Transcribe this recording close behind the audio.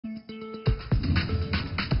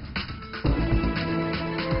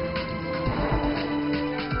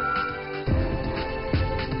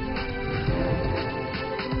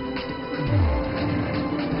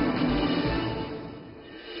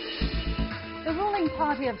ruling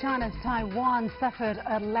party of China's Taiwan suffered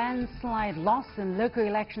a landslide loss in local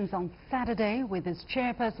elections on Saturday, with its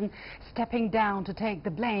chairperson stepping down to take the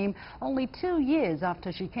blame only 2 years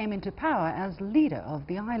after she came into power as leader of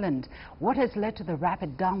the island. What has led to the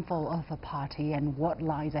rapid downfall of the party and what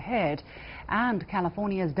lies ahead? And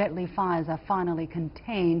California's deadly fires are finally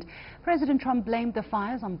contained. President Trump blamed the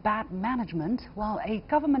fires on bad management, while a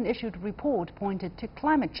government-issued report pointed to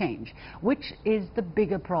climate change, which is the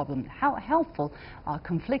bigger problem. How helpful are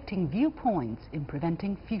conflicting viewpoints in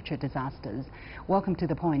preventing future disasters? Welcome to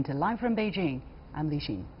The Point. Live from Beijing, I'm Li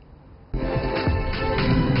Xin.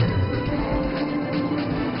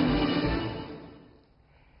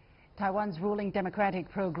 Taiwan's ruling Democratic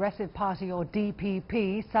Progressive Party, or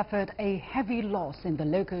DPP, suffered a heavy loss in the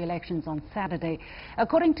local elections on Saturday.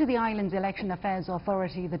 According to the island's Election Affairs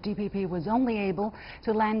Authority, the DPP was only able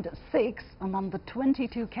to land 6 among the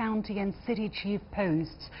 22 county and city chief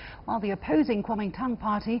posts, while the opposing Kuomintang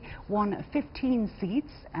party won 15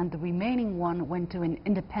 seats and the remaining one went to an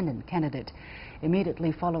independent candidate.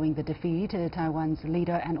 Immediately following the defeat, Taiwan's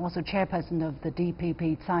leader and also chairperson of the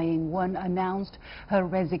DPP, Tsai Ing-wen, announced her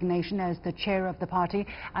resignation as the chair of the party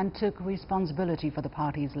and took responsibility for the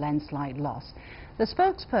party's landslide loss. The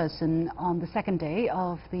spokesperson on the second day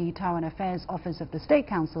of the Taiwan Affairs Office of the State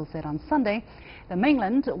Council said on Sunday the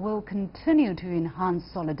mainland will continue to enhance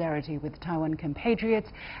solidarity with Taiwan compatriots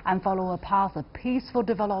and follow a path of peaceful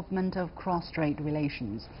development of cross-strait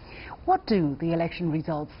relations. What do the election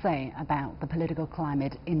results say about the political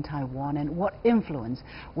climate in Taiwan, and what influence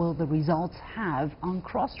will the results have on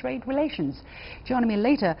cross-strait relations? Joining me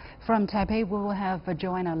later from Taipei, we will have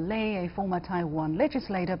Joanna Lei, a former Taiwan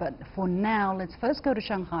legislator. But for now, let's first go to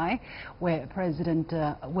Shanghai, where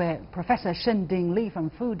Professor Shen Dingli from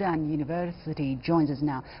Fudan University joins us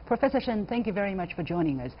now. Professor Shen, thank you very much for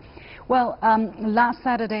joining us. Well, last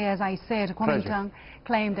Saturday, as I said, Kuomintang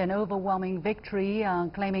claimed an overwhelming victory,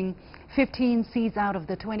 claiming 15 seats out of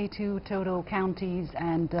the 22 total counties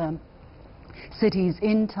and cities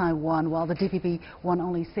in Taiwan, while the DPP won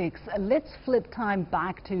only 6. Let's flip time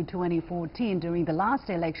back to 2014. During the last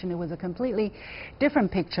election, it was a completely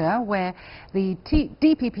different picture, where the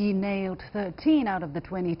DPP nailed 13 out of the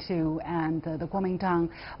 22, and the Kuomintang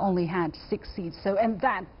only had 6 seats. And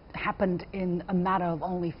that happened in a matter of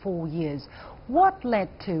only 4 years. What led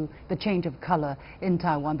to the change of color in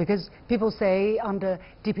Taiwan? Because people say under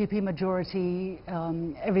DPP majority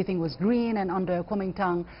everything was green, and under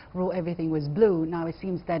Kuomintang rule everything was blue. Now it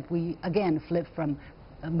seems that we again flipped from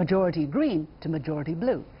majority green to majority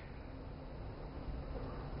blue.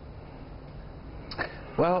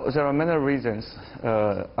 Well, there are many reasons.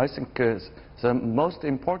 I think the most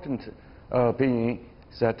important being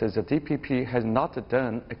that the DPP has not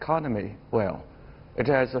done economy well. It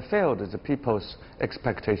has failed the people's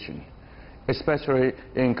expectation, especially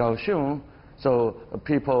in Kaohsiung. So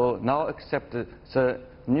people now accept the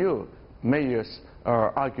new mayor's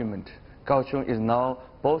argument. Kaohsiung is now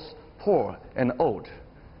both poor and old,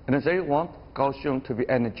 and they want Kaohsiung to be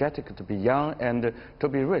energetic, to be young, and to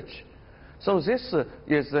be rich. So this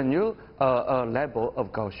is the new level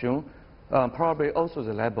of Kaohsiung. Probably also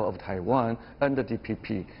the level of Taiwan under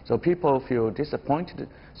DPP. So people feel disappointed,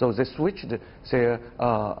 so they switched their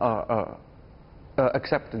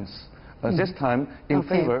acceptance this time in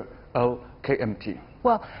favor of KMT.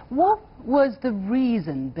 Well, what was the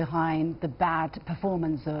reason behind the bad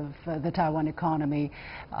performance of the Taiwan economy?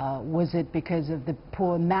 Was it because of the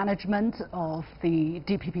poor management of the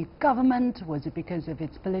DPP government? Was it because of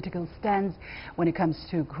its political stance when it comes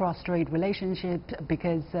to cross-strait relationships?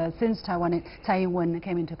 Because since Tsai Ing-wen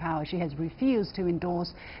came into power, she has refused to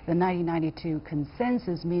endorse the 1992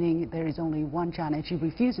 consensus, meaning there is only one China, and she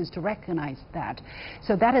refuses to recognize that.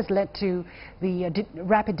 So that has led to the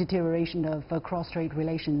rapid deterioration of cross-strait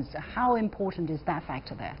relations. How important is that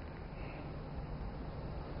factor there?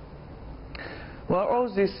 Well,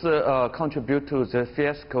 all this contribute to the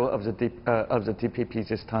fiasco of the DPP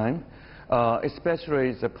this time,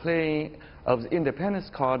 especially the playing of the independence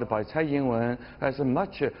card by Tsai Ing-wen has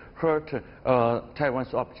much hurt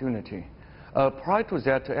Taiwan's opportunity. Prior to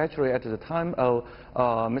that, actually at the time of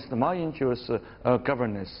Mr. Ma Ying-jeou's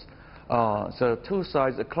governance, the two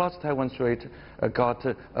sides across Taiwan Strait got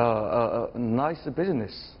nice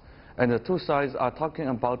business, and the two sides are talking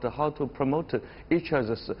about how to promote each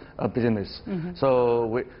other's business.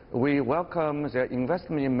 So we welcome their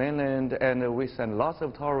investment in mainland, and we send lots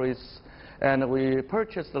of tourists, and we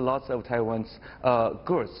purchased lots of Taiwan's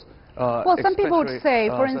goods Well, some people would say,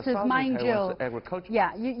 for instance, Taiwan's Minjo.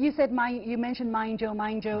 Yeah, you said you mentioned Minjo.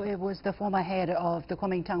 Minjo, it was the former head of the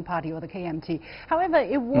Kuomintang Party, or the KMT. However,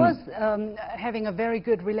 it was having a very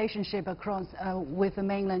good relationship across with the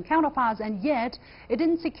mainland counterparts, and yet it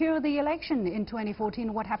didn't secure the election in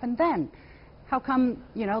 2014. What happened then? How come,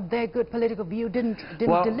 you know, their good political view didn't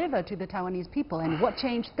deliver to the Taiwanese people, and what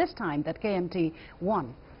changed this time that KMT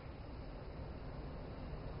won?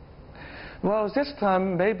 Well, this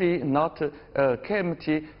time maybe not.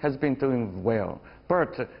 KMT has been doing well,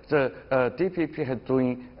 but the DPP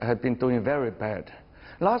had been doing very bad.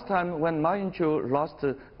 Last time when Ma Ying-jeou lost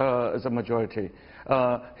the majority,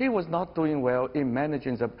 he was not doing well in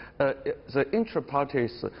managing the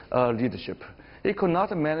intra-party's leadership. He could not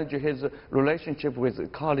manage his relationship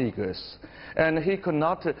with colleagues, and he could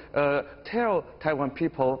not tell Taiwan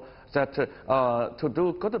people that to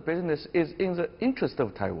do good business is in the interest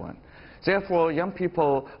of Taiwan. Therefore, young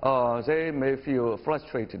people, they may feel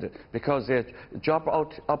frustrated because their job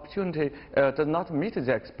opportunity does not meet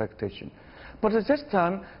their expectation. But at this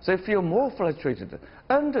time, they feel more frustrated.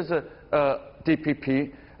 Under the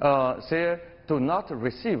DPP, they do not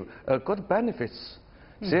receive good benefits.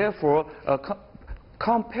 Therefore,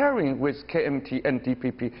 comparing with KMT and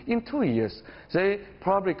DPP in 2 years, they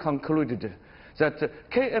probably concluded that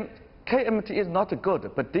KMT is not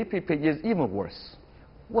good, but DPP is even worse.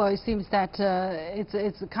 Well, it seems that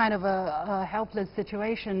it's kind of a helpless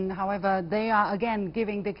situation. However, they are again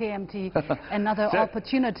giving the KMT another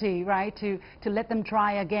opportunity, right, to let them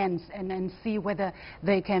try again and see whether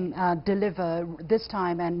they can deliver this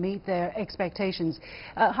time and meet their expectations.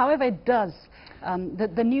 However, it does.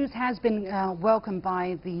 The news has been welcomed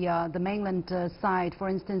by the mainland side. For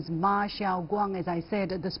instance, Ma Xiaoguang, as I said,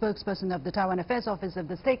 the spokesperson of the Taiwan Affairs Office of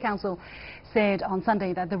the State Council, said on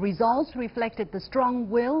Sunday that the results reflected the strong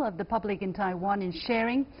will of the public in Taiwan in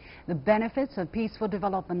sharing the benefits of peaceful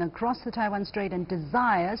development across the Taiwan Strait and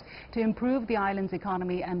desires to improve the island's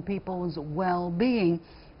economy and people's well-being.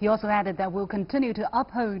 He also added that we'll continue to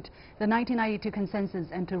uphold the 1992 consensus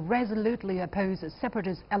and to resolutely oppose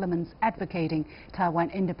separatist elements advocating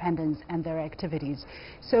Taiwan independence and their activities.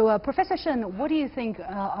 So, Professor Shen, what do you think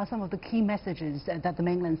are some of the key messages that the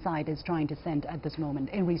mainland side is trying to send at this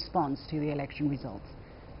moment in response to the election results?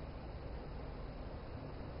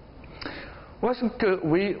 Well, I think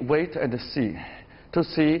we wait and see to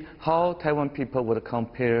see how Taiwan people would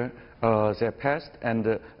compare their past and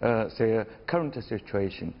their current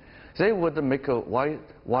situation. They would make a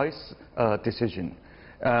wise decision.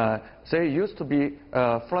 They used to be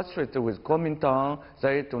frustrated with Kuomintang.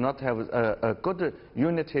 They do not have a good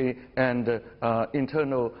unity and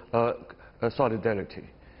internal solidarity.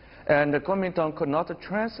 And Kuomintang could not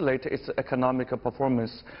translate its economic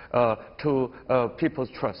performance to people's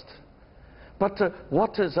trust. But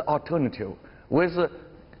what is the alternative? With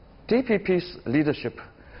DPP's leadership,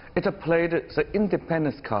 it played the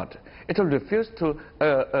independence card. It refused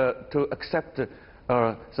to accept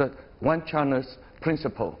the one China's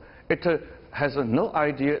principle. It has no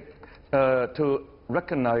idea to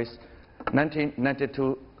recognize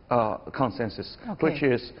 1992 consensus, which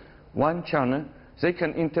is one China. They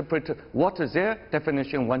can interpret what is their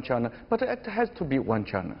definition, one China, but it has to be one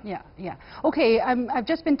China. Yeah, yeah. Okay, I've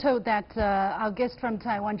just been told that our guest from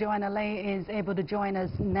Taiwan, Joanna Lei, is able to join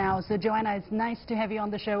us now. So, Joanna, it's nice to have you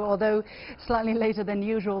on the show, although slightly later than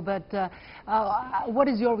usual. But what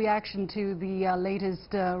is your reaction to the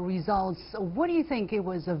latest results? What do you think it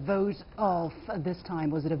was a vote of this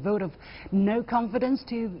time? Was it a vote of no confidence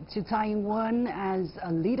to Tsai Ing-wen as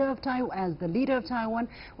a leader of Taiwan, as the leader of Taiwan?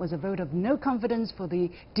 Was a vote of no confidence for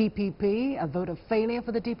the DPP, a vote of failure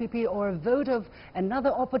for the DPP, or a vote of another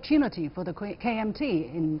opportunity for the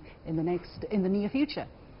KMT in the near future?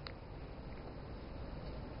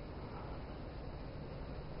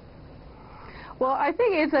 Well, I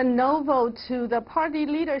think it's a no vote to the party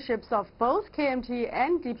leaderships of both KMT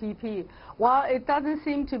and DPP. While it doesn't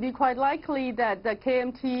seem to be quite likely that the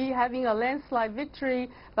KMT having a landslide victory,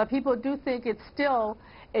 but people do think it's still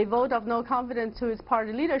a vote of no confidence to its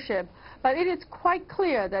party leadership. But it is quite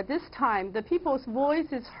clear that this time the people's voice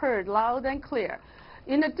is heard loud and clear.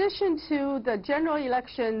 In addition to the general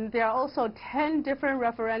election, there are also 10 different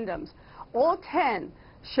referendums. All 10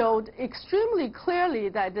 showed extremely clearly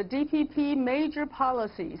that the DPP major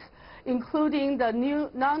policies, including the new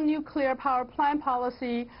non-nuclear power plant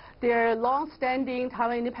policy, their long-standing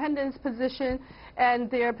Taiwan independence position, and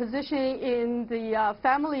their position in the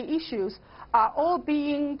family issues, are all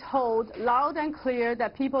being told loud and clear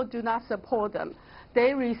that people do not support them.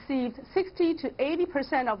 They received 60 to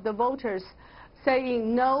 80% of the voters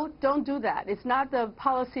saying, no, don't do that. It's not the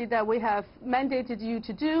policy that we have mandated you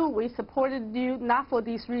to do. We supported you not for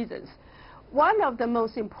these reasons. One of the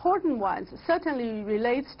most important ones certainly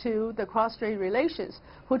relates to the cross-strait relations,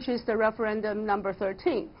 which is the referendum number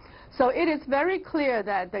 13. So it is very clear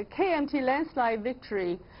that the KMT landslide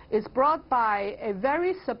victory is brought by a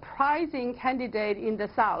very surprising candidate in the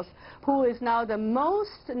South, who is now the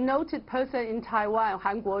most noted person in Taiwan,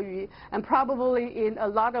 Han Kuo-yu, and probably in a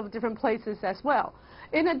lot of different places as well.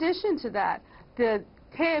 In addition to that, the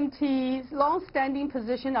KMT's long-standing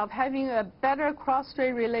position of having a better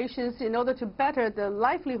cross-strait relations in order to better the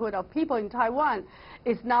livelihood of people in Taiwan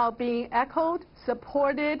is now being echoed,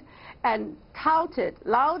 supported, and touted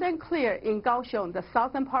loud and clear in Kaohsiung, the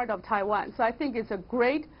southern part of Taiwan. So I think it's a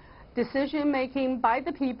great decision-making by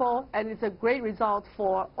the people, and it's a great result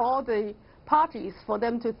for all the parties for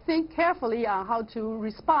them to think carefully on how to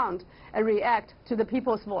respond and react to the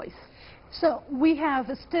people's voice. So we have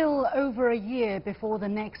still over a year before the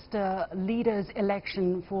next leaders'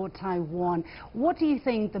 election for Taiwan. What do you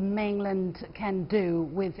think the mainland can do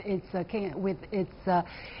with its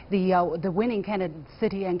the winning candidate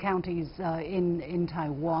city and counties in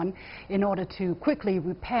Taiwan in order to quickly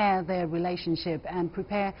repair their relationship and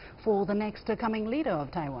prepare for the next coming leader of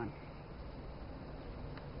Taiwan?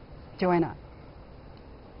 Joanna.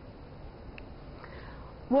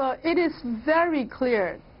 Well, it is very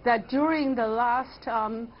clear that during the last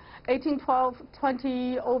 18, 12,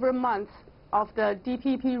 20 over months of the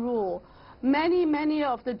DPP rule, many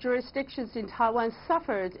of the jurisdictions in Taiwan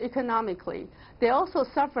suffered economically. They also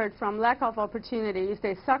suffered from lack of opportunities.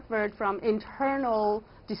 They suffered from internal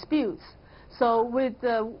disputes. So with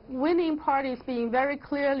the winning parties being very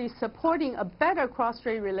clearly supporting a better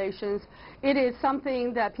cross-strait relations, it is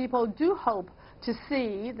something that people do hope to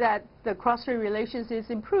see that the cross-strait relations is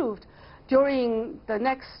improved during the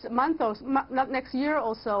next month or not next year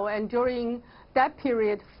or so, and during that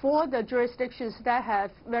period for the jurisdictions that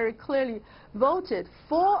have very clearly voted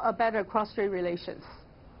for a better cross-strait relations.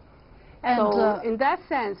 And so in that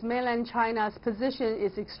sense, mainland China's position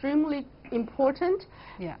is extremely important.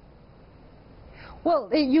 Yeah. Well,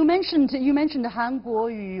 you mentioned Han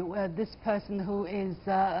Kuo-yu, this person who is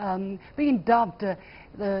being dubbed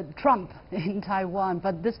the Trump in Taiwan,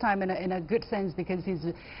 but this time in a good sense because he's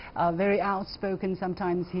very outspoken.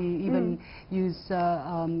 Sometimes he even uses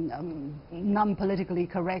non-politically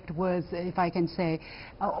correct words, if I can say.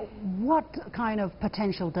 What kind of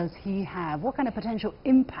potential does he have? What kind of potential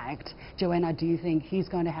impact, Joanna, do you think he's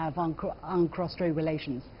going to have on cross-strait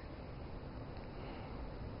relations?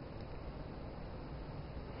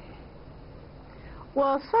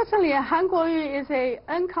 Well, certainly Han Kuo-yu is an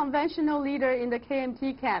unconventional leader in the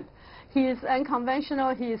KMT camp. He is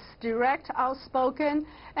unconventional, he is direct, outspoken,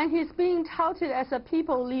 and he's being touted as a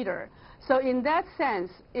people leader. So in that sense,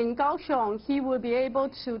 in Kaohsiung, he will be able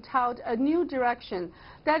to tout a new direction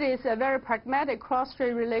that is a very pragmatic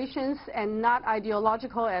cross-strait relations and not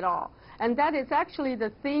ideological at all. And that is actually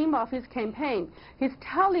the theme of his campaign. He's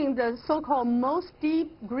telling the so-called most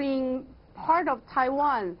deep green part of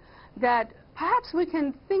Taiwan that perhaps we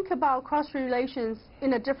can think about cross-strait relations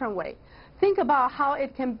in a different way. Think about how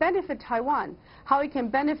it can benefit Taiwan, how it can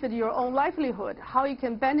benefit your own livelihood, how it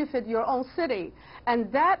can benefit your own city.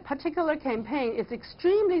 And that particular campaign is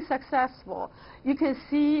extremely successful. You can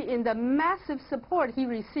see in the massive support he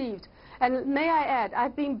received. And may I add,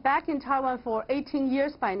 I've been back in Taiwan for 18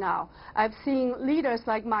 years by now. I've seen leaders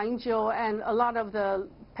like Ma Ying-jeou and a lot of the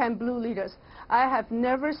Pan-Blue leaders. I have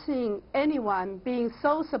never seen anyone being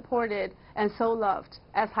so supported and so loved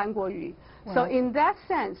as Han Kuo-yu. Well, so in that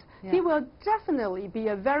sense, he will definitely be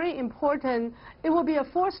a very important, it will be a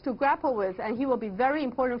force to grapple with, and he will be a very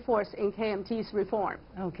important force in KMT's reform.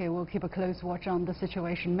 Okay, we'll keep a close watch on the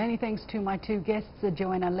situation. Many thanks to my two guests,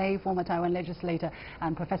 Joanna Lei, former Taiwan legislator,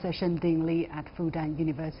 and Professor Shen Dingli at Fudan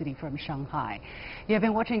University from Shanghai. You have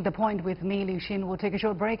been watching The Point with me, Liu Xin. We'll take a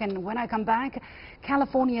short break, and when I come back,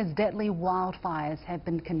 California's deadly wildfires have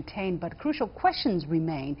been contained, but crucial questions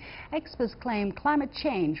remain. Experts claim climate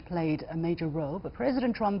change played a major role, but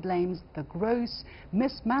President Trump blames the gross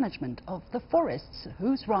mismanagement of the forests.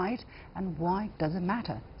 Who's right and why does it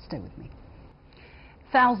matter? Stay with me.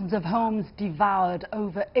 Thousands of homes devoured,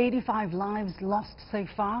 over 85 lives lost so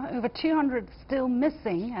far, over 200 still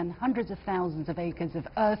missing, and hundreds of thousands of acres of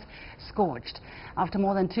earth scorched. After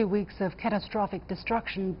more than 2 weeks of catastrophic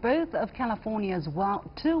destruction, both of California's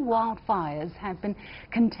two wildfires have been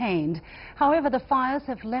contained. However, the fires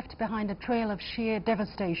have left behind a trail of sheer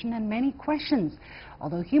devastation and many questions.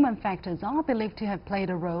 Although human factors are believed to have played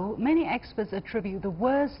a role, many experts attribute the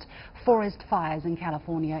worst forest fires in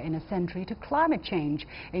California in a century to climate change. change,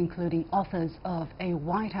 including authors of a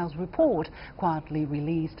White House report quietly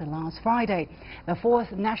released last Friday. The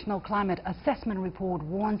fourth National Climate Assessment Report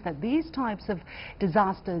warns that these types of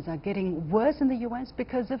disasters are getting worse in the U.S.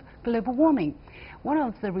 because of global warming. One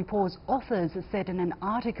of the report's authors said in an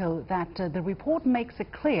article that the report makes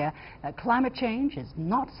it clear that climate change is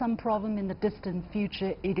not some problem in the distant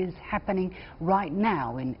future. It is happening right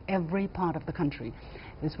now in every part of the country.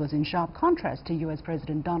 This was in sharp contrast to U.S.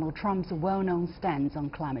 President Donald Trump's well-known stance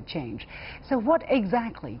on climate change. So what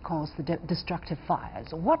exactly caused the destructive fires?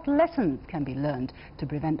 What lessons can be learned to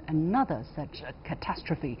prevent another such a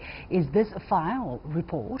catastrophe? Is this fire or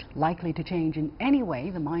report likely to change in any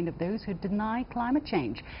way the mind of those who deny climate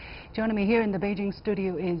change? Joining me here in the Beijing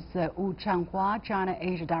studio is Changhua, China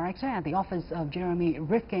Asia Director at the Office of Jeremy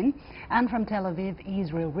Rifkin, and from Tel Aviv,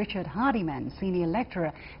 Israel, Richard Hardiman, Senior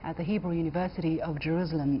Lecturer at the Hebrew University of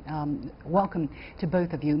Jerusalem. Welcome to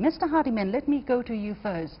both of you. Mr. Hardiman, let me go to you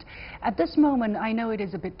first. At this moment, I know it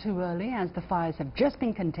is a bit too early as the fires have just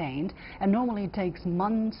been contained, and normally it takes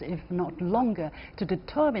months, if not longer, to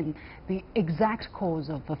determine the exact cause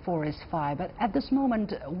of a forest fire. But at this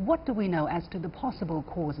moment, what do we know as to the possible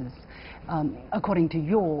causes, according to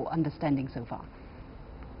your understanding so far?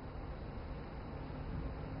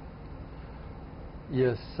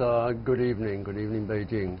 Yes, good evening,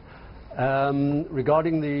 Beijing.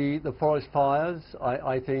 Regarding the forest fires,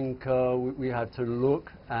 I think we have to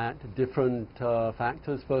look at different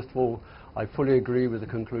factors. First of all, I fully agree with the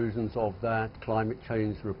conclusions of that climate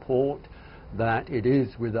change report, that it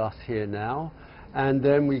is with us here now. And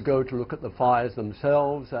then we go to look at the fires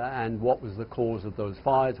themselves and what was the cause of those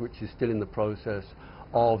fires, which is still in the process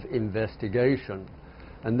of investigation.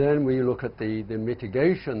 And then we look at the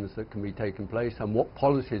mitigations that can be taken place and what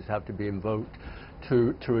policies have to be invoked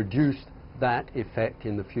to reduce that effect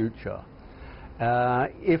in the future.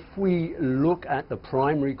 If we look at the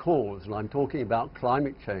primary cause, and I'm talking about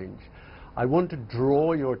climate change, I want to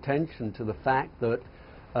draw your attention to the fact that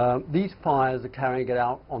these fires are carrying it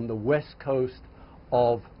out on the west coast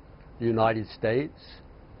of the United States,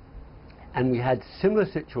 and we had similar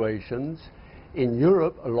situations in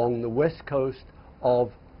Europe along the west coast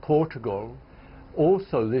of Portugal,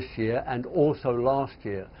 also this year and also last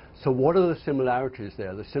year. So what are the similarities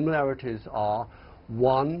there? The similarities are,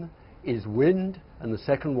 one is wind and the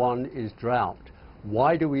second one is drought.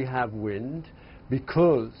 Why do we have wind?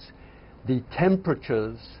 Because the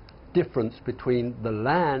temperatures difference between the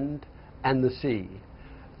land and the sea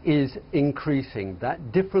is increasing.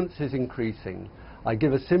 That difference is increasing. I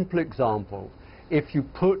give a simple example. If you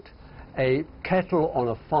put a kettle on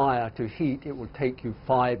a fire to heat, it will take you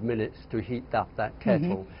 5 minutes to heat up that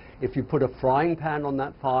kettle. If you put a frying pan on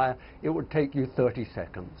that fire, it would take you 30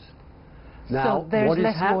 seconds. Now, so what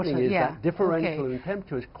is happening is that differential in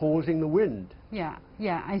temperature is causing the wind. Yeah,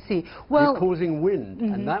 I see. Well, you're causing wind,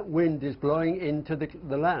 and that wind is blowing into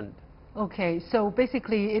the land. Okay, so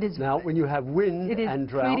basically it is... Now, when you have wind and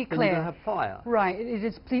drought, then you're going to have fire. Right, it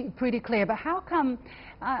is pretty clear. But how come...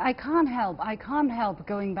 I can't help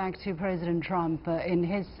going back to President Trump in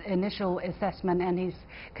his initial assessment and his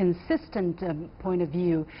consistent point of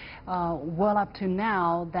view, well up to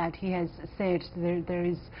now, that he has said there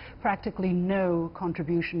is practically no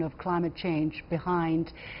contribution of climate change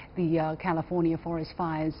behind the California forest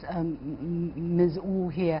fires. Ms. Wu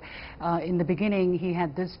here, in the beginning he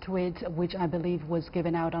had this tweet, which I believe was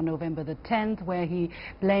given out on November the 10th, where he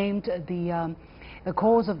blamed the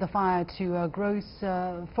cause of the fire to gross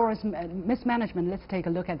forest mismanagement. Let's take a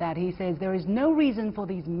look at that. He says there is no reason for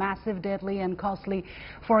these massive, deadly and costly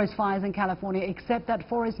forest fires in California except that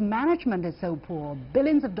forest management is so poor.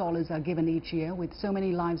 Billions of dollars are given each year with so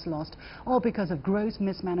many lives lost, all because of gross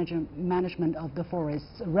mismanagement of the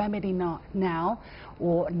forests. Remedy not now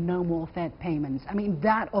or no more Fed payments. I mean,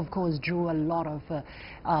 that of course drew a lot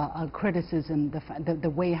of criticism, the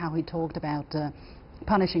way how he talked about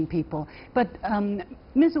punishing people. But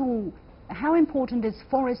Ms. Wu, how important is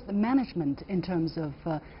forest management in terms of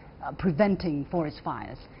preventing forest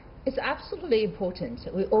fires? It's absolutely important.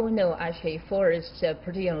 We all know actually forests,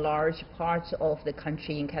 pretty large parts of the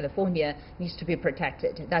country in California needs to be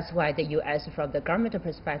protected. That's why the U.S., from the government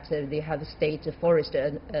perspective, they have the State Forest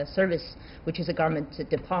Service, which is a government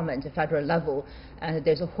department, federal level, and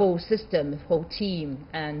there's a whole system, whole team,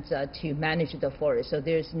 and to manage the forest. So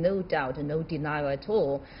there's no doubt, no denial at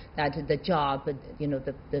all that the job,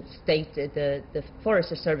 the state, the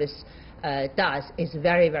Forest Service does is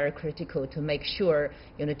very, very critical to make sure,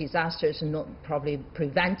 disasters not probably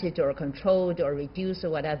prevented or controlled or reduced or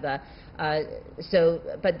whatever.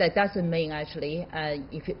 But that doesn't mean actually,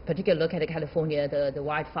 if you particularly look at California, the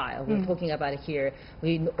wildfire we're talking about here,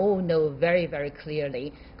 we all know very, very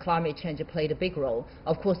clearly climate change played a big role.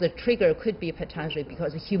 Of course, the trigger could be potentially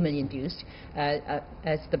because human-induced,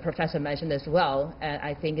 as the professor mentioned as well.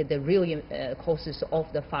 I think the real causes of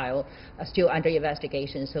the fire are still under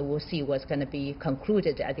investigation, so we'll see what's going to be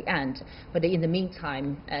concluded at the end. But in the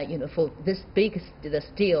meantime, for this big,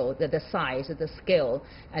 the size, the scale,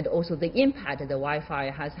 and also the impact the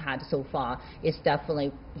wildfire has had so far is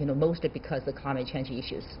definitely, mostly because of the climate change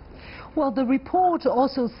issues. Well, the report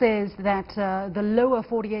also says that the lower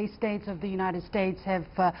 48 states of the United States have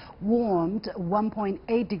warmed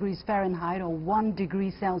 1.8 degrees Fahrenheit or 1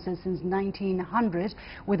 degree Celsius since 1900,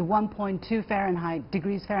 with 1.2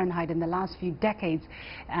 degrees Fahrenheit in the last few decades.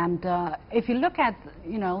 And if you look at,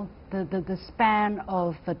 the span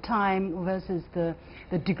of the time versus the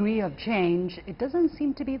degree of change, it doesn't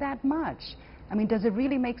seem to be that much. I mean, does it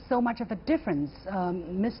really make so much of a difference?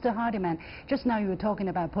 Mr. Hardiman, just now you were talking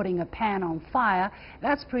about putting a pan on fire.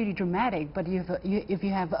 That's pretty dramatic, but if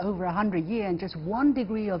you have over 100 years and just 1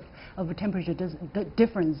 degree of a temperature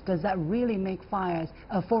difference, does that really make forests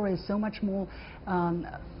so much more,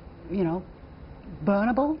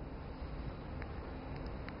 burnable?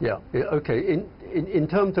 Yeah, okay. In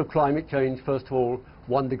terms of climate change, first of all,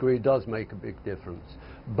 1 degree does make a big difference.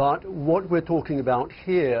 But what we're talking about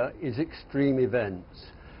here is extreme events.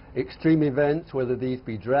 Extreme events, whether these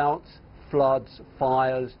be droughts, floods,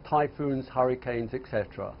 fires, typhoons, hurricanes,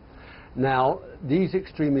 etc. Now, these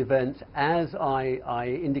extreme events, as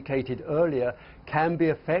I indicated earlier, can be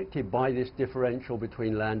affected by this differential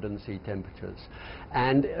between land and sea temperatures.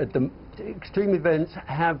 And the extreme events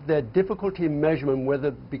have their difficulty in measurement,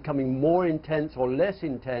 whether becoming more intense or less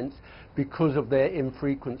intense because of their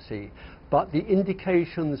infrequency. But the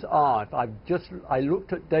indications are, I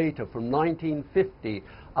looked at data from 1950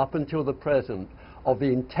 up until the present of the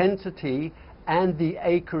intensity and the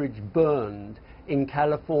acreage burned in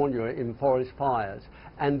California in forest fires,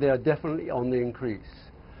 and they are definitely on the increase.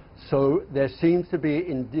 So there seems to be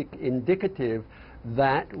indicative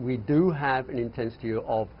that we do have an intensity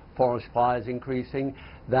of forest fires increasing,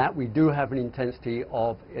 that we do have an intensity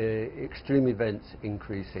of extreme events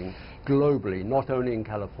increasing globally, not only in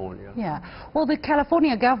California. Yeah. Well, the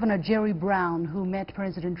California Governor, Jerry Brown, who met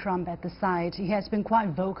President Trump at the site, he has been quite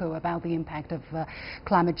vocal about the impact of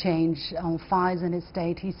climate change on fires in his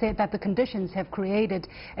state. He said that the conditions have created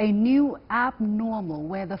a new abnormal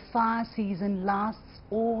where the fire season lasts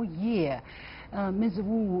all year. Ms.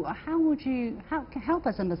 Wu, how would you help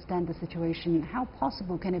us understand the situation? How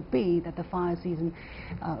possible can it be that the fire season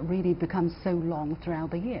really becomes so long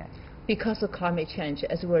throughout the year? Because of climate change,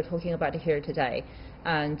 as we're talking about here today,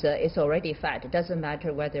 and it's already a fact. It doesn't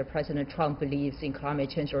matter whether President Trump believes in climate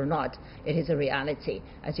change or not. It is a reality.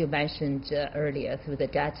 As you mentioned earlier through the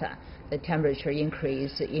data, the temperature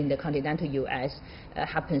increase in the continental U.S.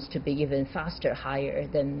 Happens to be even faster, higher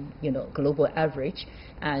than global average,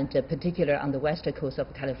 and particularly on the western coast of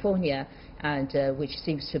California, and which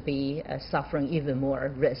seems to be suffering even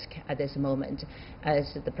more risk at this moment.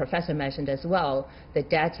 As the professor mentioned as well, the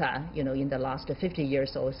data, in the last 50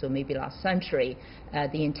 years or so, maybe last century,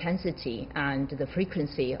 the intensity and the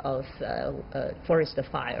frequency of forest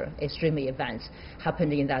fire, extreme events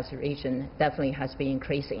happening in that region definitely has been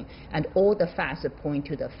increasing. And all the facts point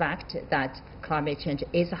to the fact that climate change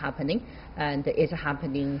is happening, and is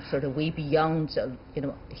happening sort of way beyond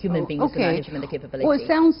human beings' management capability. Well,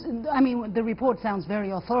 the report sounds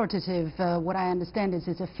very authoritative. What I understand is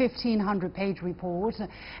it's a 1,500-page report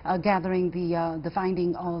gathering the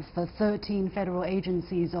finding of 13 federal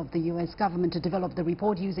agencies of the U.S. government to develop the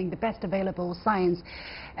report using the best available science.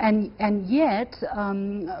 And yet,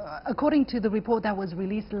 according to the report that was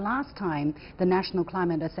released last time, the National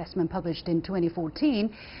Climate Assessment published in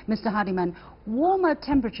 2014, Mr. Hardiman, warmer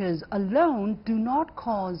temperatures alone do not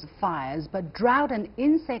cause fires, but drought and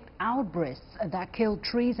insect outbursts that kill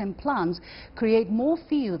trees and plants create more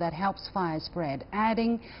fuel that helps fires spread,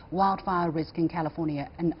 adding wildfire risk in California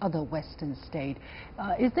and other western states.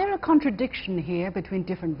 Is there a contradiction here between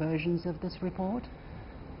different versions of this report?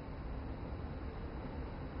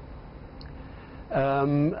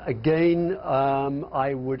 Again,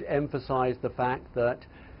 I would emphasize the fact that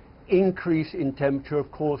increase in temperature, of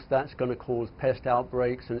course, that's going to cause pest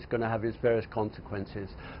outbreaks and it's going to have its various consequences.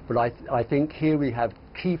 But I think here we have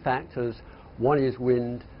key factors. One is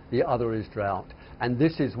wind, the other is drought. And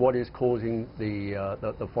this is what is causing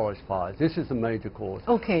the forest fires. This is the major cause.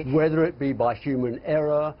 Okay. Whether it be by human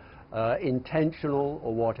error, intentional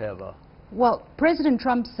or whatever. Well, President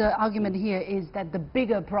Trump's argument here is that the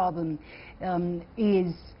bigger problem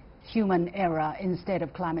is human error instead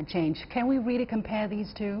of climate change. Can we really compare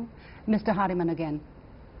these two? Mr. Hardiman again.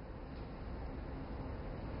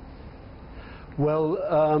 Well,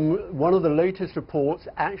 one of the latest reports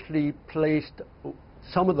actually placed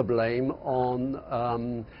some of the blame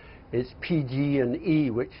on its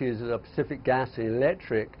PG&E, which is Pacific Gas and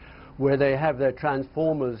Electric, where they have their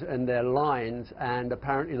transformers and their lines, and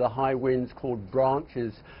apparently the high winds caused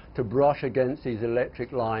branches to brush against these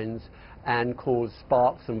electric lines and cause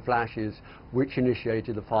sparks and flashes, which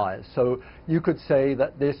initiated the fires. So you could say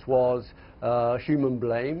that this was human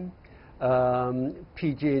blame.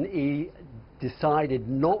 PG&E decided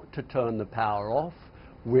not to turn the power off,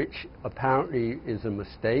 which apparently is a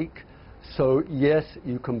mistake. So yes,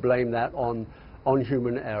 you can blame that on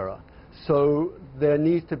human error. So there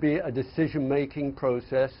needs to be a decision-making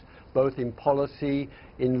process, both in policy,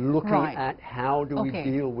 in looking at how do we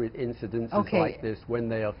deal with incidences like this when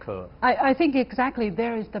they occur. I think exactly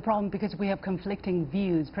there is the problem, because we have conflicting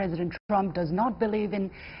views. President Trump does not believe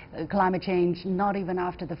in climate change, not even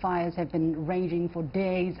after the fires have been raging for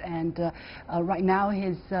days. And right now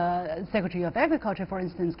his Secretary of Agriculture, for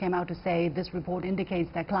instance, came out to say this report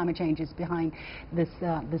indicates that climate change is behind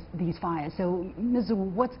these fires. So, Ms. Wu,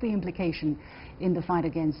 what's the implication in the fight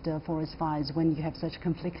against forest fires when you have such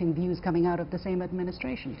conflicting views coming out of the same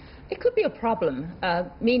administration? It could be a problem,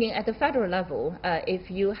 meaning at the federal level,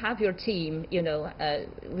 if you have your team,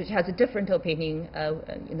 which has a different opinion,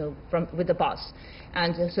 with the boss,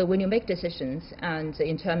 and so when you make decisions, and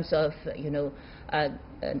in terms of,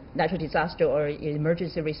 natural disaster or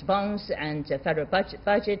emergency response and federal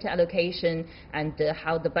budget allocation and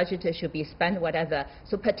how the budget should be spent, whatever.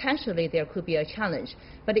 So potentially there could be a challenge.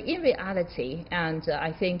 But in reality, and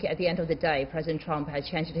I think at the end of the day, President Trump has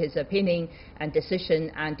changed his opinion and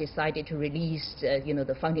decision and decided to release,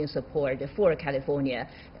 the funding support for California.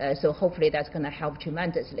 So hopefully that's going to help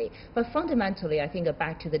tremendously. But fundamentally, I think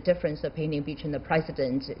back to the difference opinion between the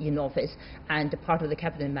president in office and part of the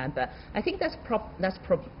cabinet member, I think that's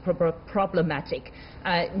problematic.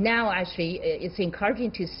 Now, actually, it's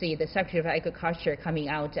encouraging to see the Secretary of Agriculture coming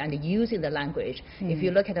out and using the language. If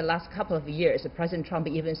you look at the last couple of years, President Trump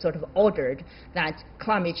even sort of ordered that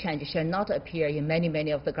climate change shall not appear in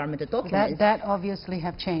many of the government documents. That obviously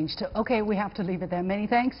have changed. Okay, we have to leave it there. Many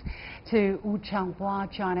thanks to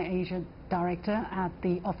Changhua, China Asia Director at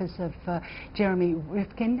the Office of Jeremy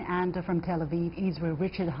Rifkin, and from Tel Aviv, Israel,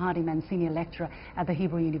 Richard Hardiman, Senior Lecturer at the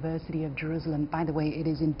Hebrew University of Jerusalem. By the way, it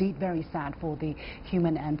is indeed very sad for the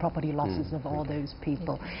human and property losses of all those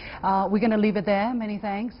people. We're going to leave it there. Many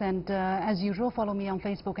thanks. And as usual, follow me on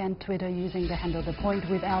Facebook and Twitter using the handle The Point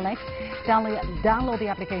with Alex. Download the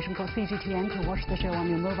application called CGTN to watch the show on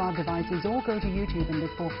your mobile devices, or go to YouTube and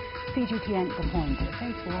look for CGTN The Point.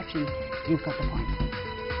 Thanks for watching. You've got The Point.